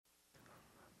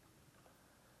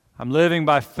I'm living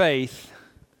by faith,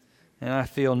 and I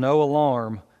feel no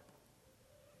alarm.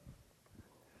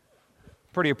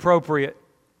 Pretty appropriate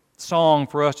song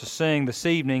for us to sing this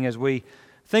evening as we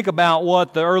think about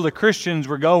what the early Christians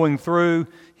were going through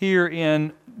here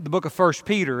in the book of 1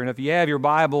 Peter. And if you have your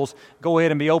Bibles, go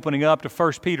ahead and be opening up to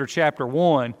 1 Peter chapter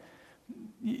 1.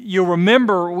 You'll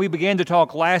remember we began to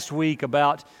talk last week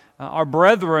about our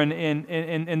brethren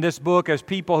in this book as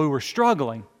people who were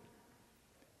struggling.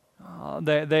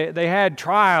 They had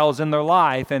trials in their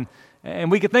life, and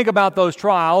we could think about those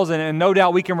trials, and no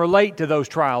doubt we can relate to those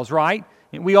trials, right?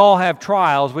 We all have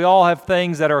trials. We all have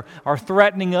things that are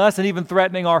threatening us and even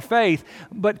threatening our faith.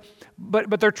 But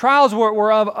their trials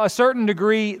were of a certain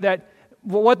degree that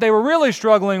what they were really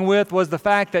struggling with was the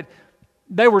fact that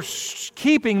they were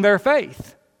keeping their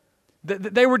faith.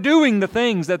 They were doing the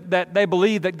things that they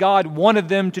believed that God wanted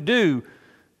them to do,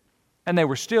 and they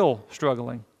were still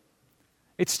struggling.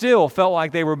 It still felt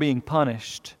like they were being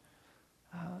punished.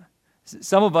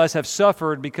 Some of us have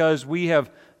suffered because we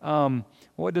have,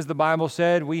 what does the Bible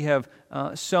say? We have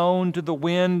sown to the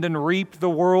wind and reaped the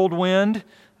whirlwind.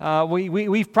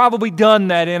 We've probably done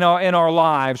that in our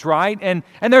lives, right? And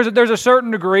there's a certain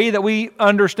degree that we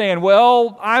understand.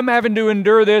 Well, I'm having to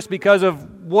endure this because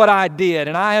of what I did,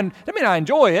 and I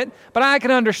enjoy it, but I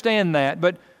can understand that.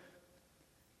 But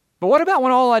what about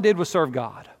when all I did was serve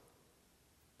God?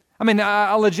 I mean,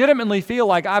 I legitimately feel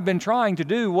like I've been trying to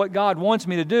do what God wants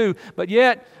me to do, but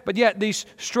yet these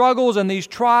struggles and these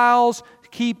trials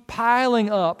keep piling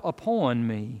up upon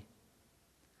me.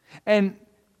 And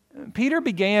Peter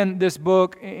began this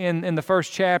book in the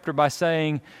first chapter by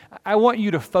saying, I want you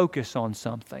to focus on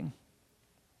something.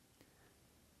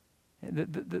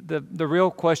 The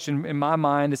real question in my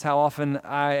mind is how often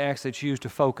I actually choose to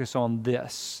focus on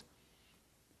this.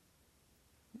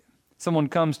 Someone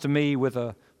comes to me with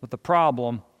a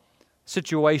problem,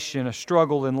 situation, a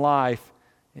struggle in life.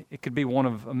 It could be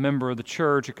a member of the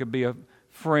church. It could be a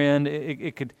friend.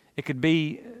 It could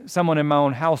be someone in my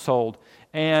own household.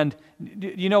 And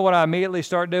you know what I immediately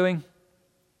start doing?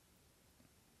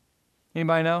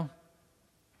 Anybody know?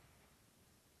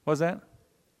 What's that?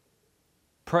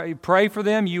 Pray for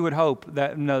them. You would hope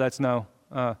that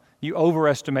you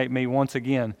overestimate me once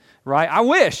again, right? I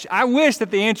wish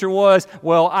that the answer was,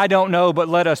 well, I don't know, but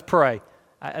let us pray.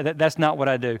 That's not what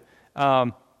I do.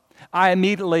 I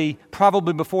immediately,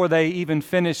 probably before they even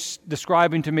finish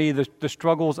describing to me the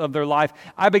struggles of their life,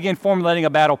 I begin formulating a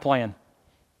battle plan.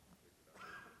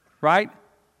 Right?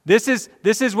 This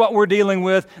is what we're dealing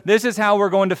with. This is how we're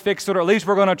going to fix it, or at least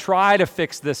we're going to try to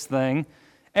fix this thing.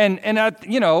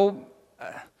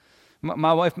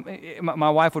 My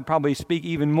wife would probably speak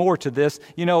even more to this.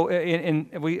 We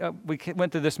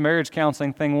went through this marriage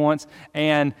counseling thing once,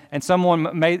 and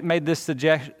someone made this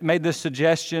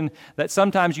suggestion that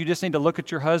sometimes you just need to look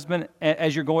at your husband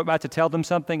as you're about to tell them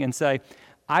something and say,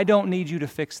 I don't need you to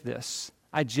fix this.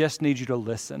 I just need you to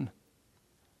listen.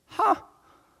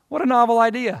 What a novel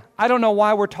idea. I don't know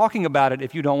why we're talking about it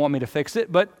if you don't want me to fix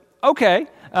it, but okay.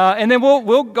 And then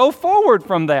we'll go forward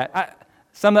from that.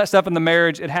 Some of that stuff in the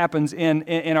marriage, it happens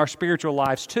in our spiritual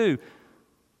lives too.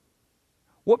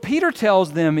 What Peter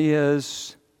tells them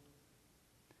is,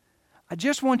 I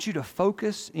just want you to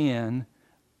focus in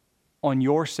on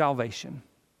your salvation.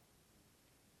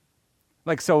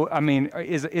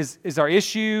 Is our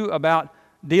issue about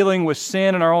dealing with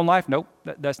sin in our own life? Nope,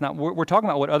 that's not. We're talking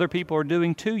about what other people are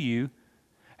doing to you.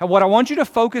 And what I want you to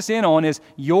focus in on is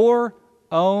your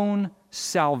own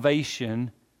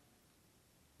salvation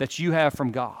that you have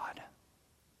from God.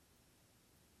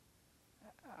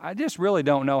 I just really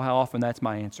don't know how often that's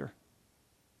my answer.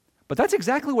 But that's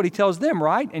exactly what he tells them,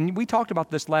 right? And we talked about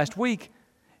this last week.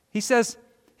 He says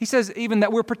even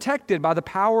that we're protected by the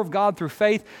power of God through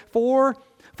faith for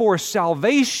a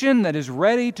salvation that is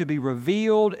ready to be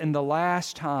revealed in the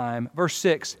last time. Verse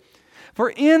 6, for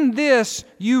in this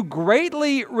you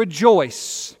greatly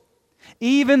rejoice,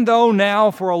 even though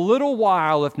now for a little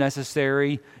while, if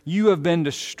necessary, you have been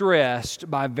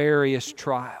distressed by various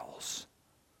trials.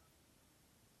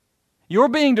 You're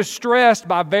being distressed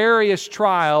by various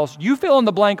trials. You fill in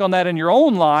the blank on that in your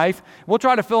own life. We'll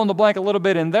try to fill in the blank a little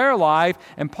bit in their life.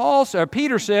 And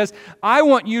Peter says, I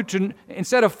want you to,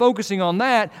 instead of focusing on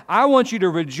that, I want you to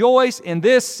rejoice in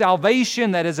this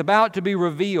salvation that is about to be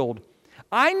revealed.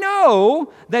 I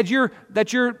know that you're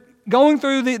going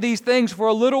through these things for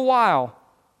a little while.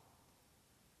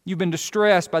 You've been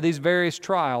distressed by these various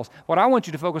trials. What I want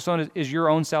you to focus on is your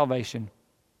own salvation.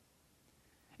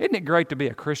 Isn't it great to be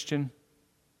a Christian?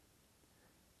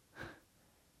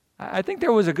 I think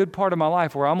there was a good part of my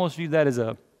life where I almost viewed that as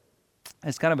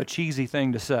kind of a cheesy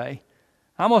thing to say.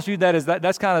 I almost view that as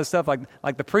that's kind of stuff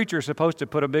like the preacher is supposed to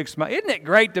put a big smile. Isn't it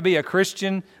great to be a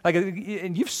Christian? Like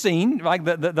you've seen like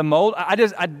the mold. I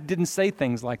didn't say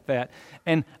things like that.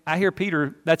 And I hear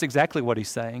Peter, that's exactly what he's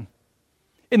saying.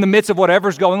 In the midst of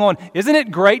whatever's going on, isn't it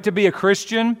great to be a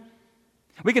Christian?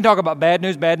 We can talk about bad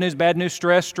news,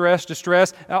 stress,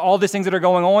 distress, all these things that are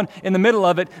going on in the middle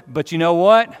of it. But you know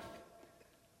what?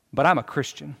 But I'm a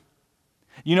Christian.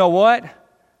 You know what?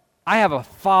 I have a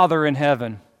Father in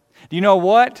heaven. Do you know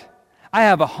what? I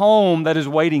have a home that is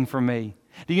waiting for me.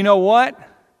 Do you know what?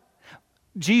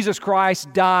 Jesus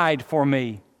Christ died for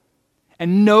me,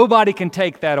 and nobody can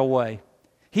take that away.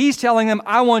 He's telling them,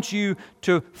 I want you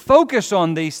to focus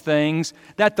on these things,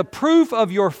 that the proof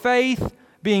of your faith,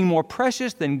 being more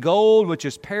precious than gold, which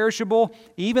is perishable,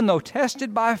 even though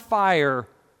tested by fire.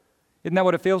 Isn't that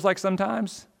what it feels like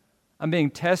sometimes? I'm being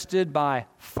tested by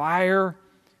fire.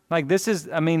 Like this is,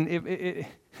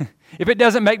 if it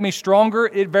doesn't make me stronger,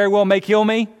 it very well may kill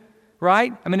me,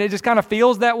 right? It just kind of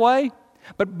feels that way.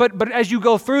 But as you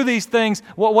go through these things,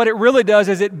 what it really does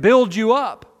is it builds you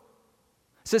up.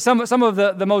 So some of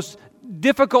the most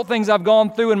difficult things I've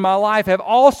gone through in my life have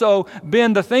also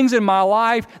been the things in my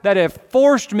life that have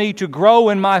forced me to grow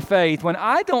in my faith when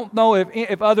I don't know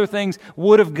if other things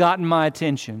would have gotten my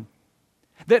attention.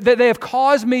 That they have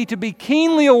caused me to be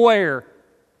keenly aware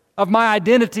of my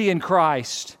identity in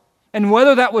Christ, and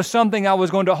whether that was something I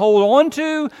was going to hold on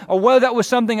to or whether that was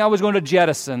something I was going to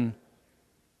jettison,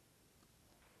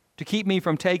 to keep me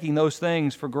from taking those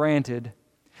things for granted,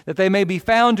 that they may be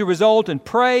found to result in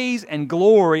praise and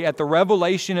glory at the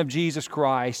revelation of Jesus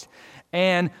Christ.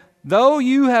 And though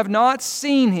you have not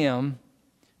seen Him,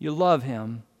 you love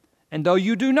Him. And though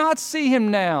you do not see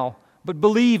Him now, but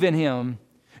believe in Him,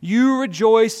 you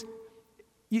rejoice.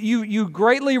 You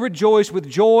greatly rejoice with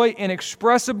joy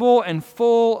inexpressible and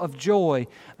full of joy.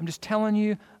 I'm just telling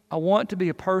you, I want to be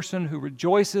a person who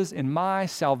rejoices in my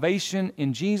salvation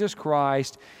in Jesus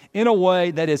Christ in a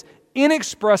way that is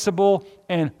inexpressible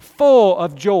and full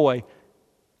of joy.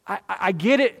 I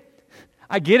get it.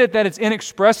 I get it that it's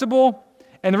inexpressible.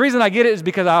 And the reason I get it is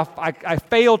because I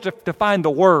fail to find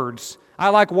the words. I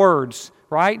like words,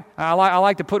 right? I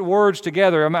like to put words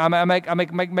together. I make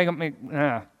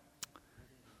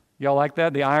Y'all like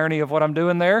that? The irony of what I'm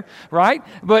doing there, right?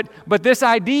 But this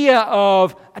idea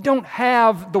of I don't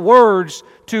have the words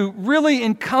to really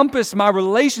encompass my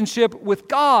relationship with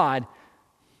God.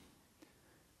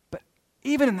 But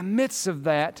even in the midst of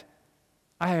that,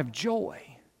 I have joy.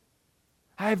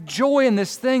 I have joy in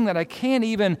this thing that I can't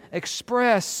even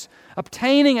express,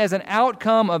 obtaining as an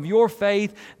outcome of your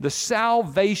faith the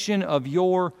salvation of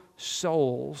your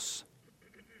souls.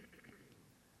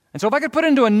 And so if I could put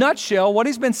into a nutshell what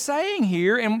he's been saying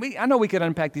here, and I know we could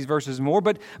unpack these verses more,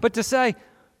 but to say,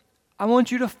 I want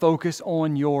you to focus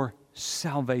on your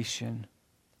salvation.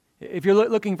 If you're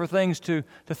looking for things to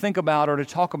think about or to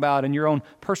talk about in your own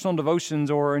personal devotions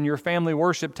or in your family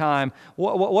worship time,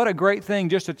 what a great thing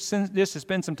just to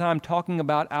spend some time talking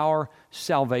about our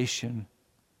salvation.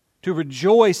 To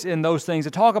rejoice in those things,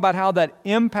 to talk about how that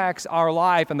impacts our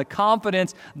life and the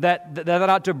confidence that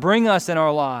ought to bring us in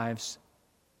our lives.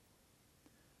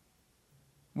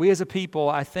 We as a people,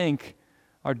 I think,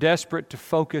 are desperate to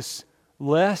focus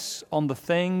less on the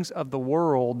things of the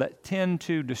world that tend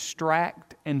to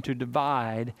distract and to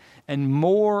divide, and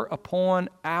more upon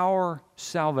our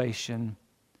salvation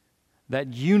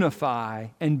that unify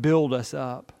and build us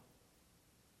up.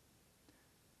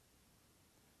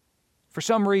 For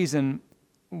some reason,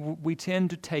 we tend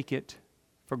to take it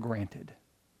for granted.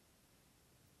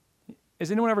 Has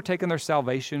anyone ever taken their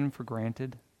salvation for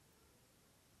granted?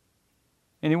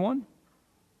 Anyone?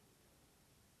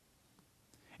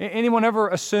 Anyone ever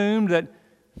assumed that,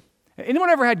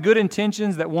 anyone ever had good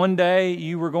intentions that one day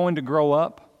you were going to grow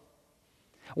up?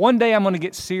 One day I'm going to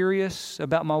get serious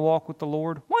about my walk with the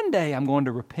Lord. One day I'm going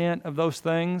to repent of those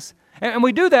things. And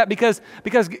we do that because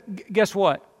guess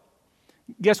what?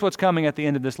 Guess what's coming at the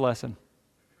end of this lesson?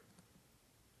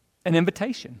 An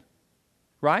invitation,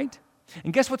 right?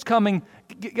 And guess what's coming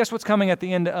at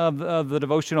the end of the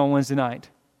devotion on Wednesday night?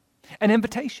 An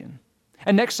invitation.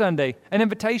 And next Sunday, an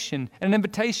invitation, and an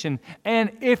invitation.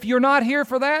 And if you're not here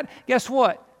for that, guess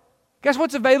what? Guess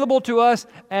what's available to us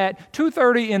at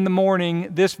 2:30 in the morning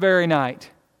this very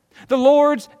night? The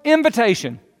Lord's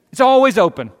invitation. It's always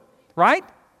open, right?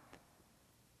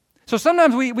 So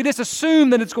sometimes we just assume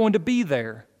that it's going to be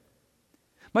there.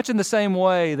 Much in the same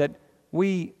way that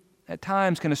we at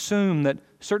times can assume that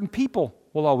certain people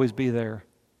will always be there.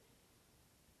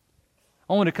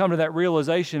 Only to come to that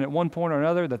realization at one point or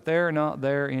another that they're not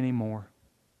there anymore.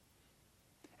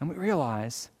 And we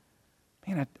realize,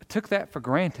 man, I took that for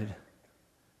granted.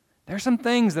 There's some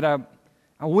things that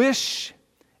I wish,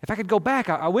 if I could go back,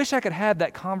 I wish I could have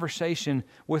that conversation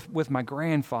with my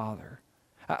grandfather.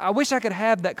 I wish I could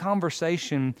have that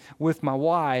conversation with my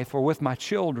wife or with my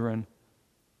children.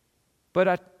 But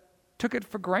I took it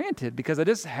for granted because I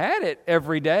just had it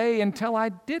every day until I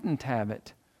didn't have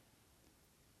it.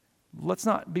 Let's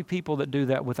not be people that do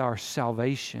that with our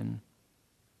salvation.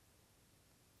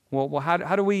 Well,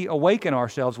 how do we awaken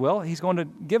ourselves? Well, he's going to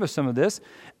give us some of this.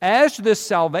 As to this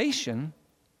salvation,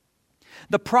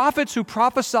 the prophets who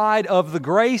prophesied of the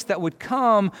grace that would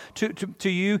come to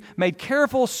you made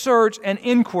careful search and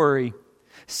inquiry,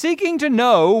 seeking to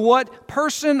know what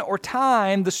person or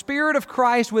time the Spirit of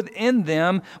Christ within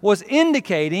them was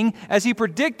indicating as he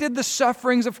predicted the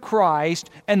sufferings of Christ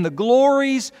and the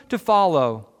glories to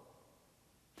follow.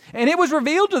 And it was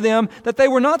revealed to them that they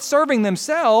were not serving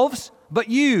themselves, but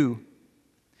you,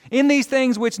 in these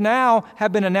things which now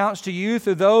have been announced to you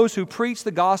through those who preach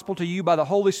the gospel to you by the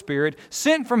Holy Spirit,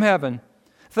 sent from heaven,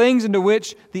 things into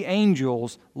which the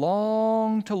angels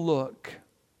long to look.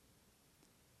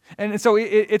 And so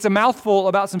it's a mouthful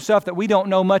about some stuff that we don't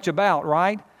know much about,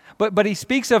 right? But he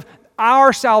speaks of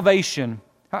our salvation.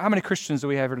 How many Christians do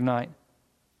we have here tonight?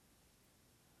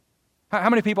 How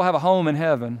many people have a home in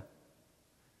heaven?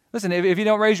 Listen, if you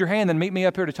don't raise your hand, then meet me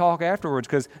up here to talk afterwards,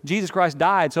 because Jesus Christ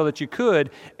died so that you could,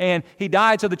 and He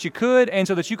died so that you could, and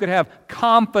so that you could have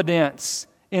confidence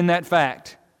in that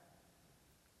fact.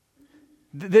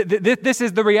 This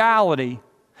is the reality.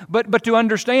 But to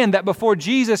understand that before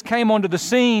Jesus came onto the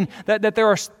scene, that there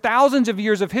are thousands of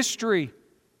years of history.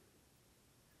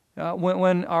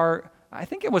 When I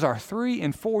think it was our 3-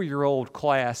 and 4-year-old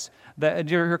class that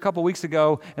here a couple of weeks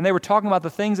ago, and they were talking about the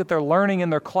things that they're learning in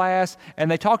their class,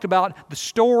 and they talked about the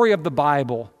story of the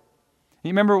Bible.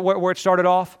 You remember where it started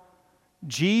off?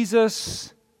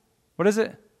 Jesus, what is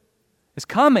it? Is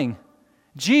coming.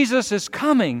 Jesus is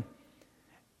coming.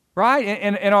 Right?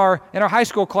 In our high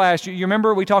school class, you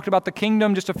remember we talked about the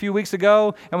kingdom just a few weeks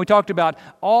ago, and we talked about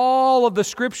all of the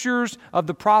scriptures of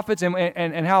the prophets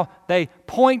and how they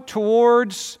point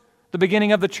towards the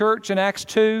beginning of the church in Acts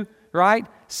 2, right?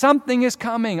 Something is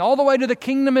coming. All the way to the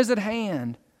kingdom is at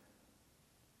hand.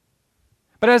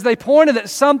 But as they pointed that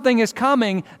something is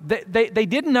coming, they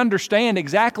didn't understand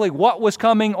exactly what was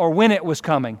coming or when it was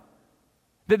coming.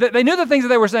 They knew the things that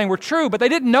they were saying were true, but they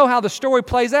didn't know how the story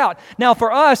plays out. Now,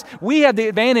 for us, we have the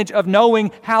advantage of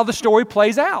knowing how the story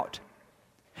plays out.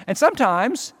 And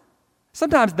sometimes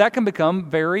that can become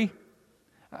very,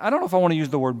 I don't know if I want to use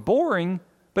the word boring,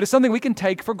 but it's something we can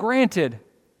take for granted.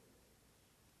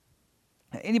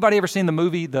 Anybody ever seen the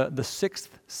movie The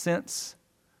Sixth Sense?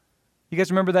 You guys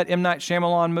remember that M. Night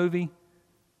Shyamalan movie?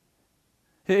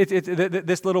 It's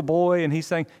this little boy, and he's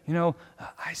saying, I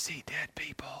see dead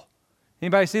people.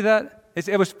 Anybody see that?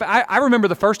 I remember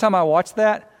the first time I watched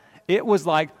that, it was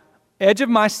like edge of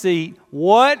my seat.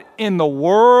 What in the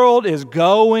world is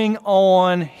going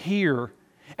on here?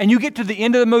 And you get to the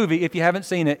end of the movie, if you haven't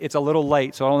seen it, it's a little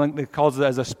late, so I don't think it calls it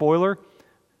as a spoiler.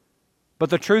 But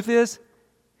the truth is,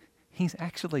 he's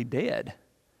actually dead.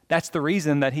 That's the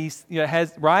reason that he's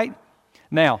has, right?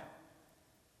 Now,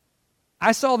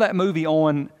 I saw that movie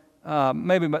on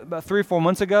maybe about 3 or 4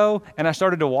 months ago, and I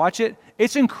started to watch it.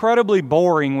 It's incredibly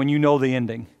boring when you know the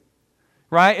ending,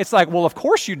 right? It's like, well, of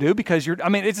course you do, because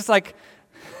it's just like,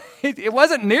 it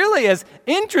wasn't nearly as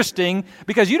interesting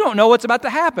because you don't know what's about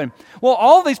to happen. Well,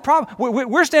 all these problems,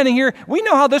 we're standing here, we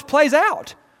know how this plays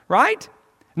out, right?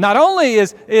 Not only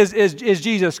is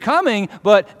Jesus coming,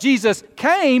 but Jesus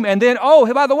came, and then,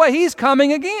 by the way, He's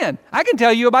coming again. I can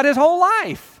tell you about His whole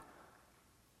life.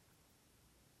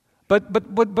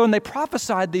 But when they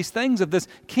prophesied these things of this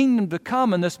kingdom to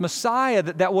come and this Messiah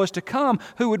that was to come,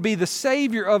 who would be the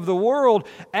Savior of the world,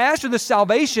 as to the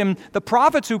salvation, the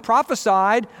prophets who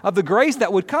prophesied of the grace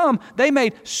that would come, they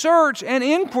made search and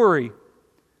inquiry.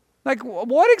 Like,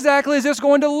 what exactly is this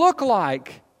going to look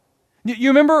like? You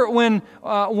remember when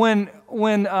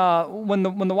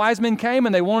the wise men came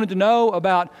and they wanted to know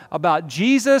about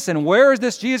Jesus and where is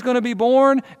this Jesus going to be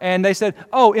born? And they said,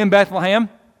 in Bethlehem.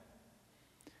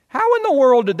 How in the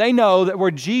world did they know that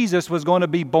where Jesus was going to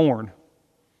be born?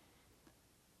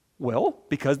 Well,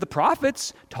 because the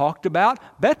prophets talked about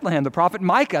Bethlehem. The prophet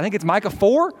Micah, I think it's Micah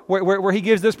 4, where he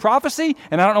gives this prophecy.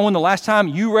 And I don't know when the last time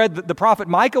you read the prophet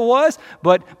Micah was,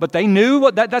 but they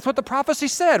knew that's what the prophecy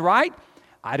said, right?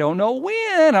 I don't know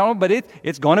when, but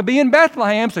it's going to be in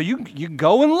Bethlehem, so you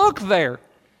go and look there.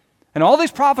 And all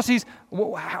these prophecies,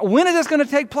 when is this going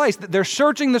to take place? They're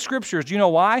searching the Scriptures. Do you know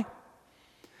why?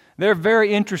 They're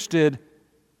very interested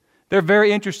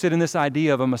in this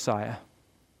idea of a Messiah.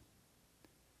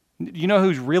 You know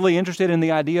who's really interested in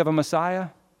the idea of a Messiah?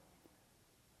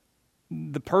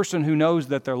 the person who knows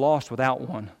that they're lost without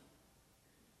one.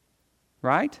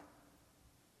 Right?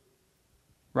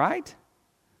 Right?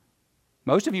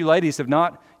 Most of you ladies have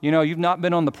not, you've not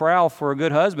been on the prowl for a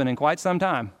good husband in quite some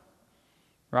time.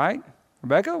 Right?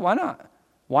 Rebecca, why not?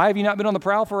 Why have you not been on the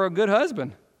prowl for a good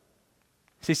husband?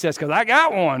 She says, because I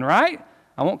got one, right?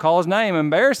 I won't call his name,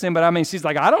 embarrass him, but she's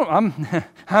like,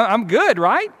 I'm good,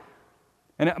 right?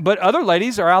 But other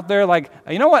ladies are out there like,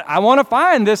 you know what? I want to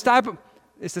find this type of.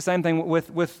 It's the same thing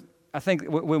with I think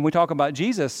when we talk about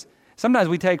Jesus. Sometimes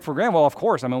we take for granted, well, of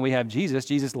course, we have Jesus.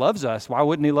 Jesus loves us. Why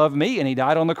wouldn't he love me? And he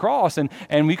died on the cross. And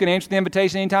we can answer the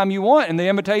invitation anytime you want, and the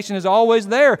invitation is always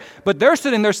there. But they're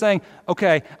sitting there saying,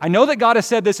 okay, I know that God has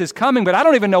said this is coming, but I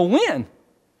don't even know when.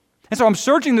 And so I'm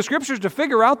searching the Scriptures to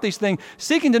figure out these things,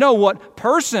 seeking to know what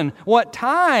person, what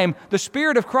time the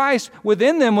Spirit of Christ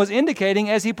within them was indicating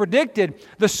as he predicted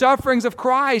the sufferings of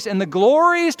Christ and the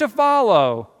glories to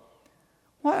follow.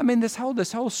 Well, this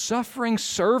whole suffering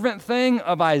servant thing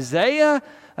of Isaiah,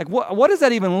 like what does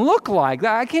that even look like?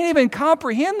 I can't even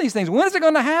comprehend these things. When is it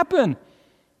going to happen?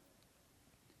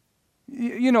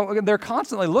 They're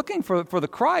constantly looking for the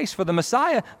Christ, for the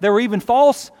Messiah. There were even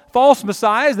false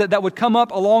messiahs that would come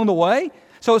up along the way.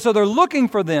 So they're looking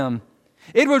for them.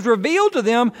 It was revealed to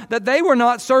them that they were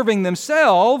not serving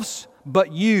themselves,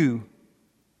 but you.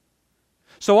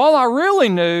 So all I really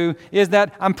knew is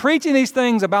that I'm preaching these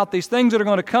things about these things that are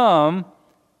going to come.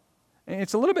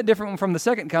 It's a little bit different from the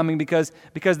second coming because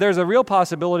there's a real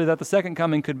possibility that the second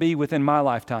coming could be within my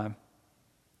lifetime.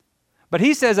 But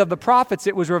he says of the prophets,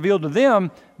 it was revealed to them,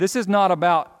 this is not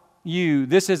about you.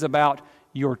 This is about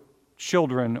your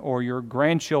children or your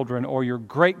grandchildren or your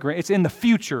great-grand. It's in the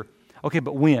future. Okay,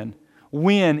 but when?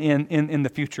 When in the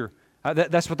future?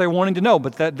 That's what they're wanting to know,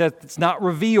 but that's not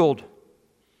revealed.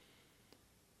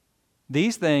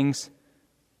 These things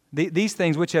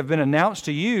which have been announced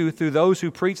to you through those who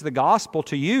preach the gospel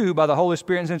to you by the Holy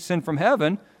Spirit sent from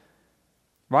heaven,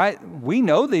 right? We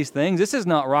know these things. This is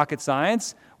not rocket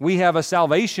science. We have a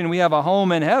salvation. We have a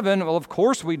home in heaven. Well, of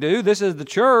course we do. This is the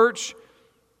church.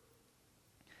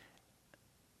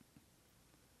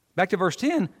 Back to verse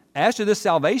 10. As to this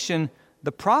salvation,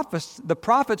 the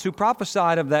prophets who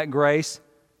prophesied of that grace,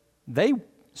 they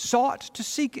sought to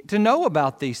seek to know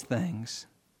about these things.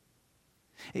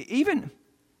 Even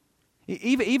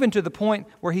to the point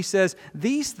where he says,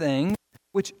 these things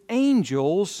which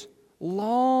angels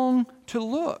long to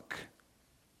look.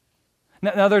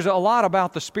 Now there's a lot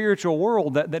about the spiritual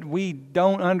world that we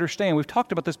don't understand. We've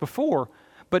talked about this before,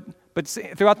 but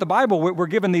throughout the Bible, we're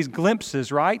given these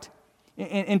glimpses, right?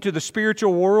 Into the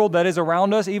spiritual world that is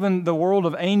around us, even the world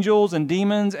of angels and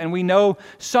demons, and we know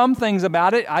some things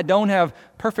about it. I don't have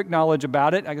perfect knowledge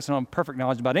about it. I guess I don't have perfect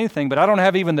knowledge about anything, but I don't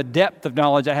have even the depth of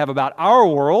knowledge I have about our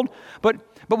world. But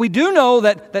we do know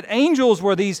that angels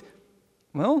were these,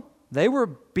 well, they were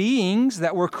beings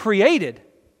that were created,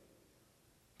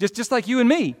 just like you and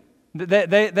me.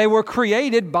 They were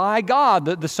created by God.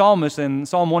 The psalmist in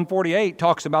Psalm 148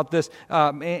 talks about this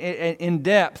in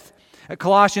depth.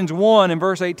 Colossians 1 and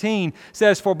verse 18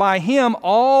 says, for by him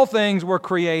all things were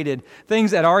created,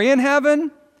 things that are in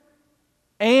heaven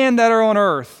and that are on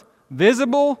earth,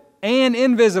 visible and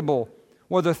invisible,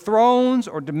 whether thrones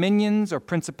or dominions or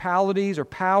principalities or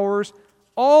powers,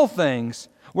 all things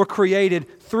were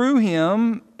created through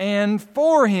him and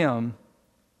for him.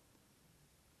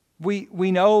 We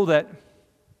know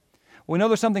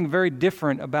there's something very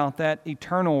different about that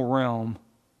eternal realm.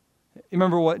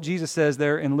 Remember what Jesus says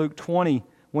there in Luke 20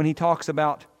 when he talks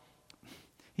about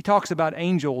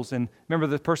angels. And remember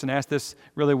the person asked this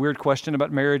really weird question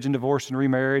about marriage and divorce and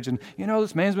remarriage. And,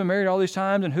 this man's been married all these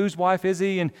times, and whose wife is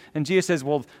he? And Jesus says,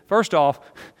 well, first off,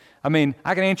 I can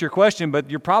answer your question, but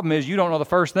your problem is you don't know the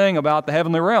first thing about the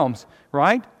heavenly realms,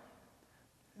 right?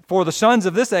 For the sons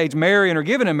of this age marry and are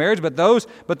given in marriage, but those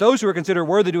who are considered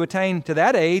worthy to attain to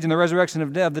that age and the resurrection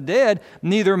of the dead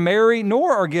neither marry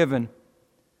nor are given.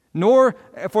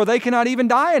 For they cannot even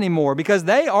die anymore, because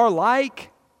they are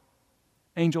like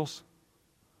angels.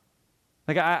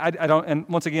 Like I don't, and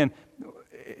once again,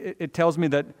 it tells me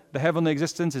that the heavenly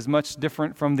existence is much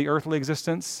different from the earthly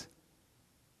existence.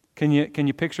 Can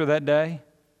you picture that day,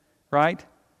 right?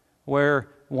 Where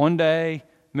one day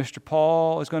Mr.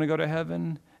 Paul is going to go to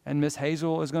heaven and Miss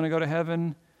Hazel is going to go to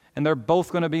heaven, and they're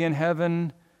both going to be in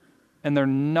heaven, and they're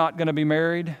not going to be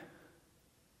married.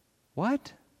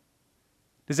 What?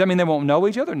 Does that mean they won't know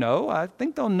each other? No, I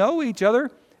think they'll know each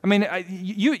other.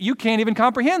 You can't even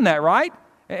comprehend that, right?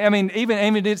 Even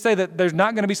Amy did say that there's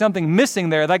not going to be something missing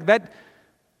there. Like that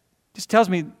just tells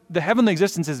me the heavenly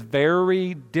existence is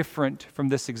very different from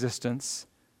this existence,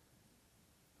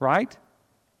 right?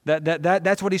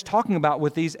 That's what he's talking about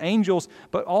with these angels,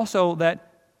 but also that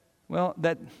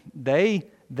they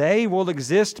will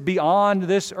exist beyond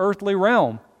this earthly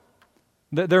realm.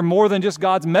 They're more than just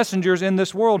God's messengers in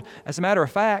this world. As a matter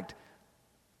of fact,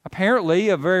 apparently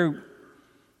a very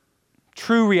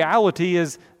true reality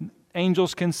is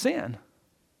angels can sin.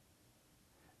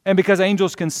 And because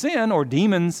angels can sin, or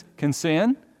demons can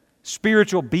sin,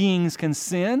 spiritual beings can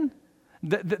sin,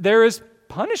 there is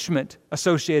punishment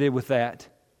associated with that.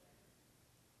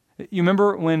 You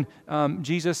remember when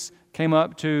Jesus came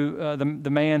up to the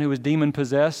man who was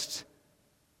demon-possessed?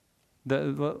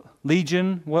 The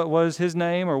Legion, what was his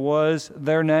name, or was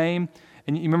their name?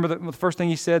 And you remember the first thing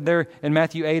he said there in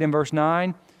Matthew 8 and verse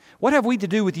 9? What have we to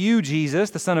do with you, Jesus,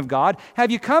 the Son of God?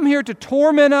 Have you come here to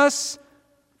torment us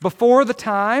before the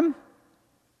time?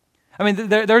 I mean,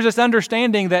 there's this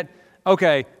understanding that,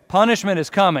 okay, punishment is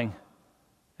coming.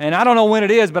 And I don't know when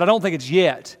it is, but I don't think it's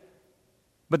yet.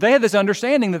 But they had this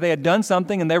understanding that they had done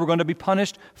something and they were going to be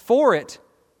punished for it.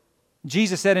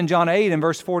 Jesus said in John 8 and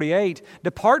verse 48,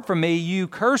 "Depart from me, you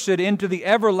cursed, into the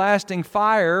everlasting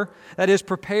fire that is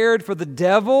prepared for the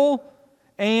devil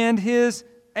and his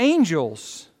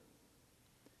angels."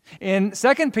 In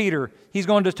 2 Peter, he's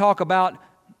going to talk about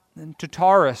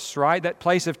Tartarus, right? That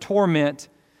place of torment.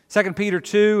 2 Peter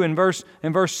 2 and verse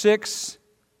 6,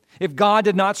 "If God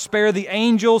did not spare the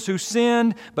angels who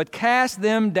sinned, but cast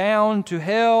them down to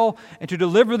hell and to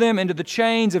deliver them into the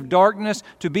chains of darkness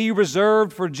to be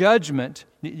reserved for judgment."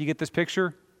 You get this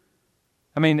picture?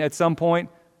 I mean, at some point,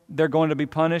 they're going to be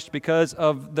punished because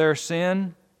of their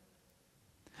sin.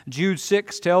 Jude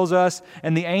 6 tells us,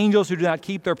 "And the angels who do not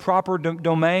keep their proper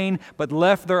domain, but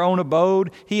left their own abode,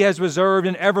 He has reserved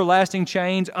in everlasting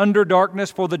chains under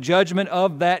darkness for the judgment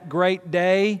of that great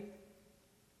day."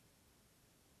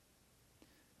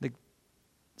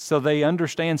 So they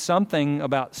understand something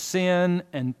about sin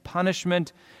and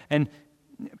punishment. And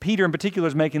Peter in particular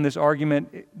is making this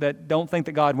argument that don't think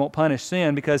that God won't punish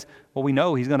sin because, well, we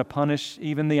know He's going to punish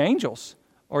even the angels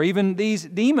or even these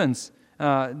demons,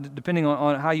 depending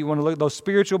on how you want to look at those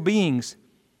spiritual beings.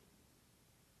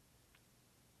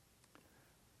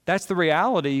 That's the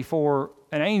reality for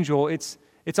an angel. It's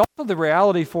also the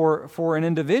reality for an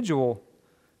individual,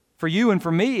 for you and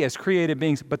for me as created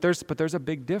beings. But there's a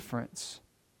big difference.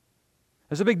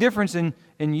 There's a big difference in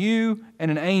you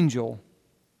and an angel.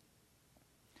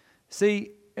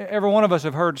 See, every one of us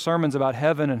have heard sermons about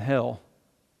heaven and hell,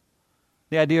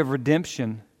 the idea of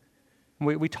redemption.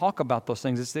 We talk about those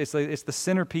things. It's the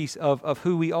centerpiece of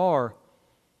who we are.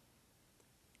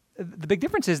 The big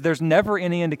difference is there's never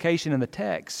any indication in the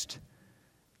text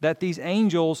that these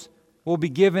angels will be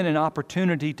given an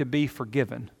opportunity to be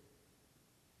forgiven.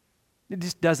 It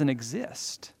just doesn't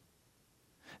exist.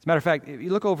 As a matter of fact, if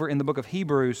you look over in the book of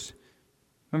Hebrews,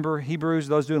 remember Hebrews,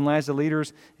 those doing lives of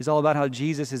leaders, is all about how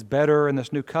Jesus is better and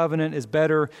this new covenant is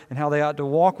better and how they ought to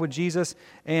walk with Jesus.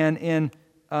 And in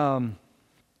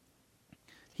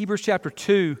Hebrews chapter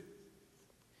 2,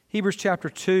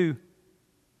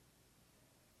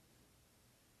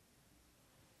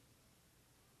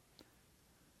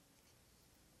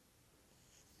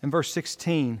 in verse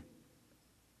 16,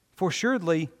 "For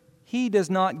assuredly He does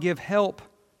not give help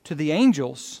to the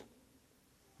angels,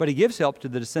 but He gives help to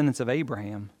the descendants of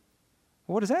Abraham."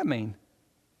 Well, what does that mean?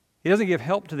 He doesn't give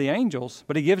help to the angels,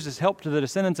 but He gives His help to the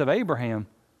descendants of Abraham.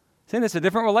 See, that's a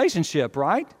different relationship,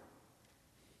 right?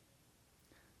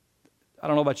 I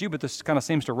don't know about you, but this kind of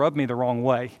seems to rub me the wrong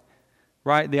way,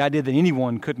 right? The idea that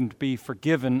anyone couldn't be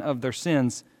forgiven of their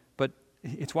sins, but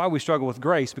it's why we struggle with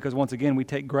grace, because once again, we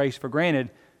take grace for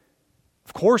granted.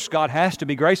 Of course, God has to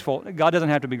be graceful. God doesn't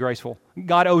have to be graceful.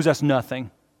 God owes us nothing.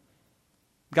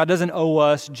 God doesn't owe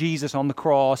us Jesus on the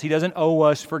cross. He doesn't owe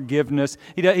us forgiveness.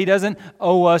 He doesn't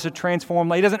owe us a transformed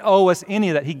life. He doesn't owe us any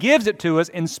of that. He gives it to us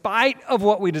in spite of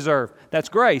what we deserve. That's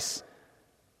grace.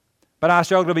 But I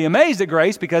struggle to be amazed at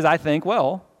grace because I think,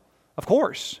 well, of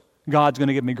course, God's going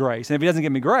to give me grace. And if He doesn't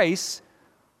give me grace,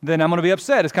 then I'm going to be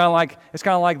upset. It's kind of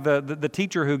like the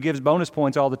teacher who gives bonus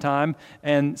points all the time,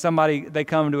 and they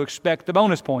come to expect the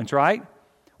bonus points, right?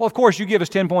 Well, of course, you give us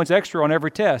 10 points extra on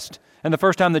every test. And the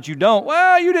first time that you don't,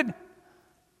 well, you didn't.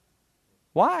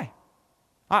 Why?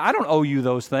 I don't owe you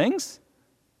those things.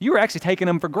 You were actually taking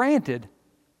them for granted.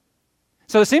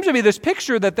 So there seems to be this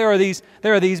picture that there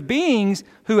are these beings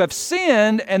who have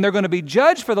sinned and they're going to be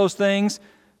judged for those things.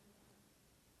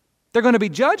 They're going to be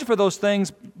judged for those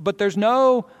things, but there's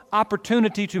no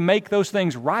opportunity to make those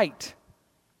things right.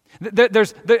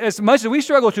 As much as we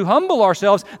struggle to humble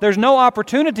ourselves, there's no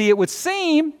opportunity, it would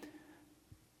seem,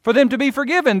 for them to be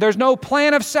forgiven. There's no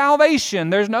plan of salvation.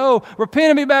 There's no repent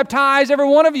and be baptized, every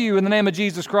one of you, in the name of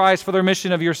Jesus Christ for the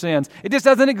remission of your sins. It just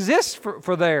doesn't exist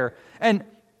for there. And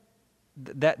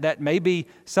that may be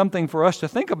something for us to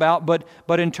think about,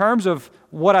 but in terms of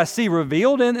what I see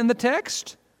revealed in the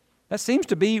text, that seems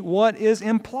to be what is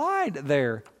implied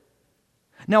there.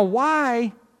 Now,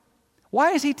 why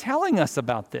is he telling us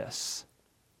about this?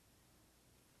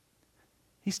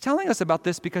 He's telling us about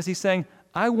this because he's saying,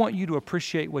 I want you to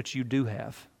appreciate what you do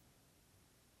have.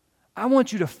 I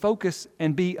want you to focus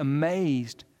and be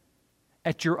amazed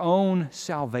at your own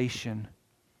salvation.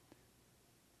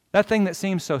 That thing that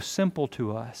seems so simple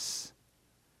to us.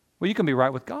 Well, you can be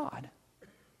right with God.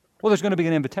 Well, there's going to be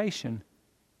an invitation.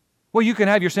 Well, you can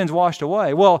have your sins washed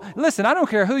away. Well, listen, I don't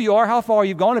care who you are, how far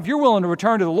you've gone. If you're willing to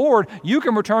return to the Lord, you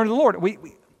can return to the Lord.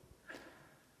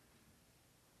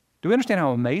 Do we understand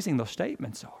how amazing those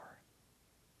statements are?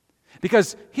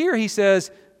 Because here he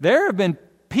says, there have been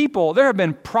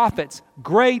prophets,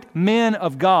 great men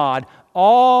of God,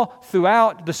 all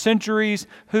throughout the centuries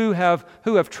who have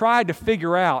tried to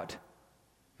figure out,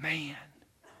 man,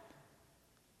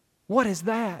 what is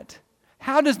that?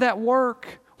 How does that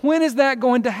work? When is that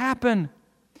going to happen?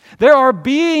 There are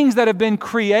beings that have been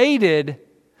created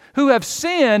who have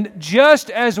sinned just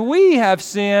as we have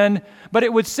sinned, but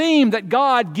it would seem that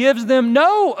God gives them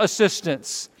no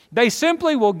assistance. They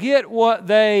simply will get what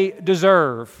they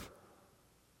deserve.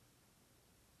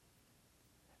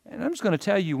 And I'm just going to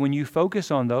tell you, when you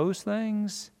focus on those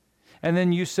things, and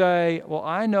then you say, well,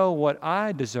 I know what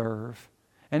I deserve,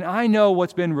 and I know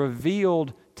what's been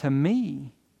revealed to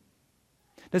me,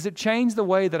 does it change the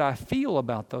way that I feel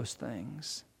about those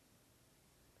things?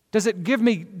 Does it give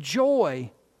me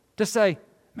joy to say,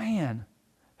 man,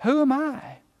 who am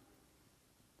I?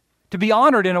 To be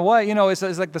honored in a way, it's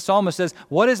like the psalmist says,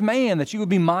 what is man that you would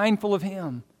be mindful of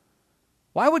him?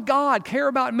 Why would God care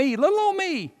about me, little old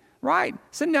me, right?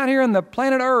 Sitting down here on the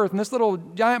planet Earth and this little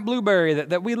giant blueberry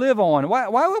that we live on. Why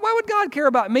would God care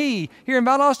about me here in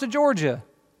Valdosta, Georgia?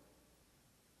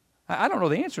 I don't know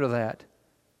the answer to that.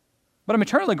 But I'm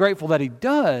eternally grateful that He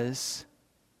does.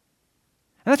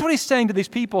 And that's what He's saying to these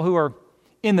people who are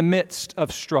in the midst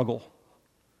of struggle,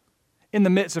 in the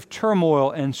midst of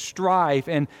turmoil and strife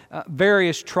and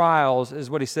various trials,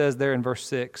 is what He says there in verse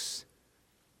 6.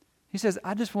 He says,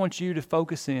 I just want you to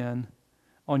focus in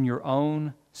on your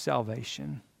own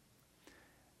salvation.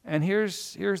 And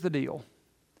here's the deal.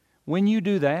 When you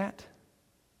do that,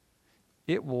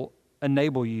 it will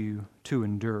enable you to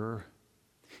endure.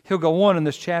 He'll go on in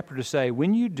this chapter to say,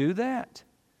 when you do that,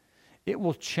 it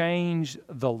will change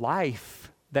the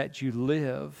life that you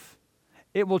live.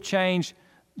 It will change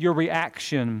your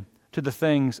reaction to the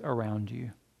things around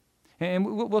you. And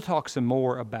we'll talk some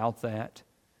more about that.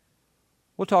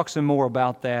 We'll talk some more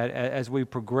about that as we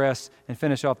progress and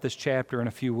finish off this chapter in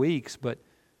a few weeks. But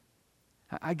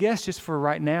I guess just for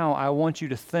right now, I want you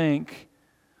to think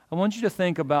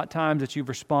about times that you've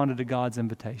responded to God's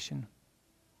invitation.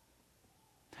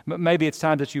 Maybe it's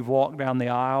times that you've walked down the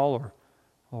aisle,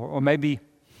 or maybe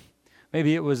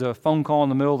it was a phone call in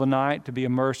the middle of the night to be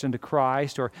immersed into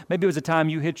Christ, or maybe it was a time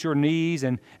you hit your knees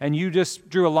and you just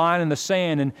drew a line in the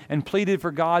sand and pleaded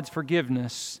for God's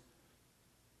forgiveness.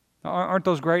 Aren't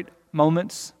those great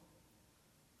moments?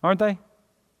 Aren't they? I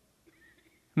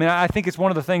mean, I think it's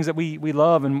one of the things that we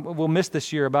love and we'll miss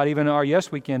this year about even our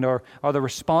Yes Weekend are the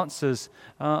responses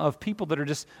of people that are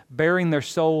just bearing their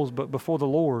souls before the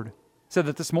Lord. So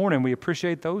that this morning we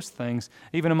appreciate those things,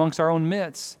 even amongst our own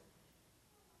midst.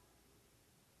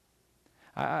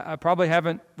 I probably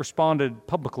haven't responded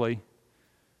publicly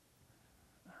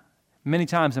many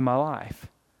times in my life.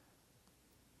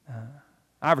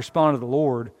 I've responded to the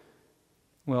Lord,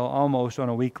 well, almost on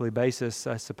a weekly basis,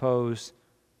 I suppose,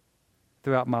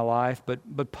 throughout my life.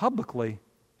 But publicly,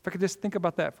 if I could just think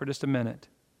about that for just a minute,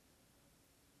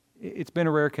 it's been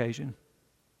a rare occasion.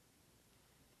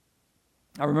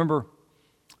 I remember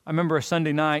a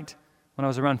Sunday night when I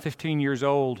was around 15 years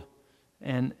old,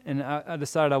 and I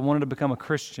decided I wanted to become a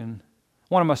Christian. I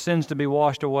wanted my sins to be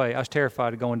washed away. I was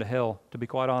terrified of going to hell, to be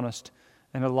quite honest,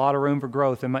 and a lot of room for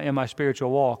growth in my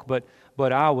spiritual walk. But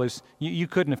you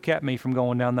couldn't have kept me from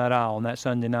going down that aisle on that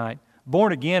Sunday night.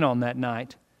 Born again on that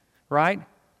night, right?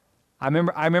 I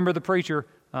remember the preacher,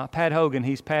 Pat Hogan.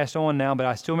 He's passed on now, but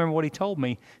I still remember what he told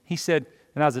me. He said,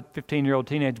 and I was a 15-year-old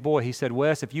teenage boy, he said,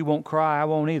 Wes, if you won't cry, I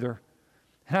won't either.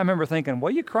 And I remember thinking, what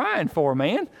are you crying for,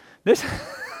 man?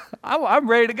 I'm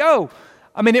ready to go.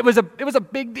 I mean, it was a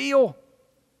big deal.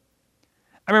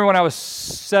 I remember when I was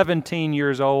 17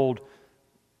 years old,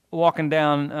 walking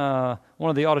down one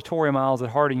of the auditorium aisles at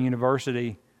Harding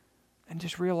University, and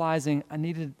just realizing I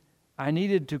needed I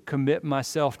needed to commit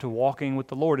myself to walking with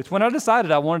the Lord. It's when I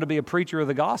decided I wanted to be a preacher of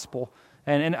the gospel.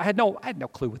 And I had no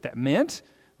clue what that meant,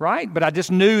 right? But I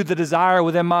just knew the desire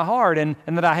within my heart and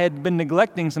that I had been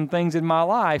neglecting some things in my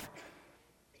life.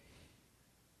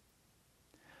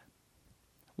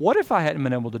 What if I hadn't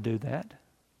been able to do that?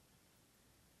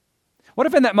 What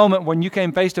if in that moment when you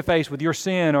came face to face with your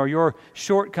sin or your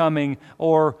shortcoming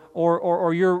or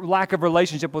your lack of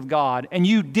relationship with God and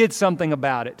you did something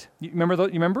about it? You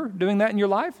remember doing that in your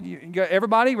life?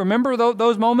 Everybody remember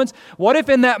those moments? What if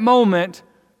in that moment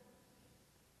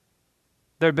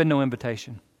there had been no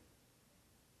invitation?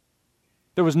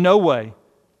 There was no way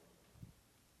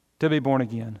to be born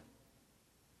again.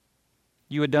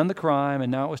 You had done the crime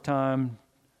and now it was time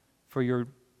for your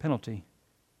penalty.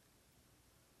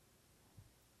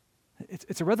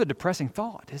 It's a rather depressing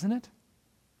thought, isn't it?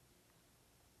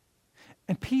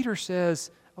 And Peter says,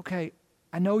 okay,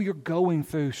 I know you're going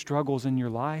through struggles in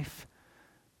your life,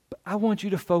 but I want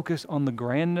you to focus on the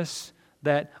grandness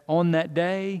that on that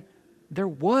day, there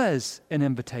was an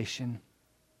invitation.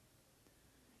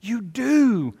 You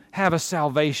do have a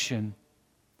salvation.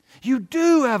 You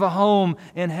do have a home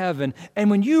in heaven. And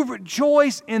when you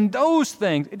rejoice in those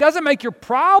things, it doesn't make your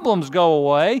problems go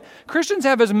away. Christians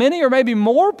have as many or maybe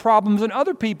more problems than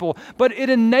other people, but it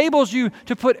enables you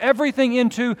to put everything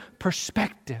into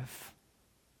perspective.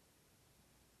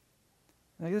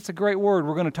 That's a great word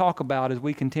we're going to talk about as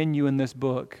we continue in this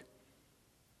book.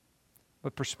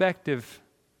 But perspective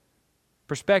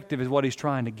is what he's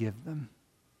trying to give them.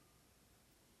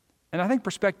 And I think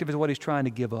perspective is what he's trying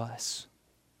to give us.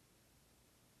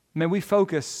 May we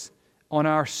focus on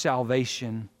our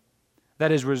salvation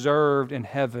that is reserved in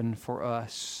heaven for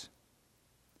us,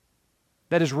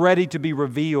 that is ready to be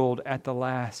revealed at the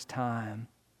last time.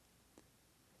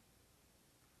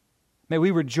 May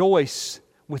we rejoice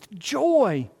with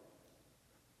joy.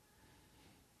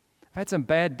 I've had some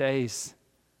bad days,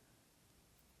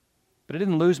 but I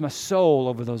didn't lose my soul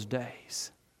over those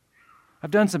days.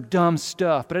 I've done some dumb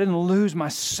stuff, but I didn't lose my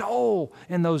soul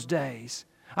in those days.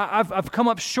 I've come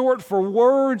up short for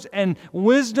words and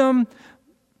wisdom,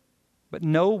 but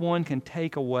no one can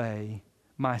take away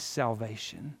my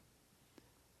salvation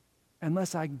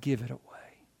unless I give it away.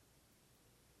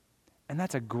 And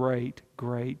that's a great,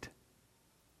 great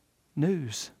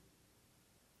news.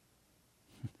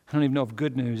 I don't even know if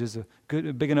good news is a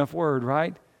big enough word,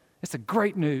 right? It's a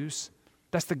great news.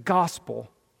 That's the gospel.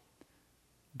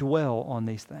 Dwell on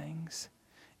these things.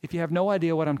 If you have no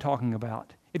idea what I'm talking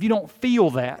about, if you don't feel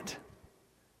that,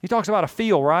 he talks about a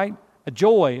feel, right? A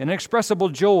joy, an inexpressible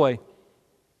joy.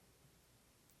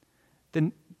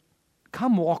 Then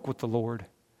come walk with the Lord.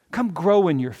 Come grow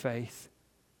in your faith.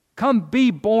 Come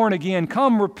be born again.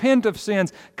 Come repent of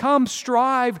sins. Come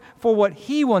strive for what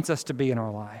He wants us to be in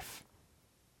our life.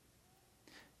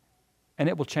 And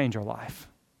it will change our life.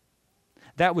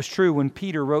 That was true when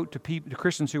Peter wrote to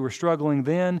Christians who were struggling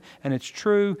then, and it's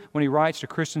true when he writes to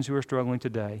Christians who are struggling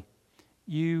today.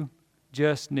 You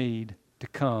just need to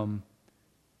come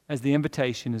as the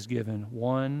invitation is given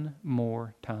one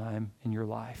more time in your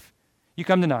life. You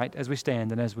come tonight as we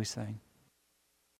stand and as we sing.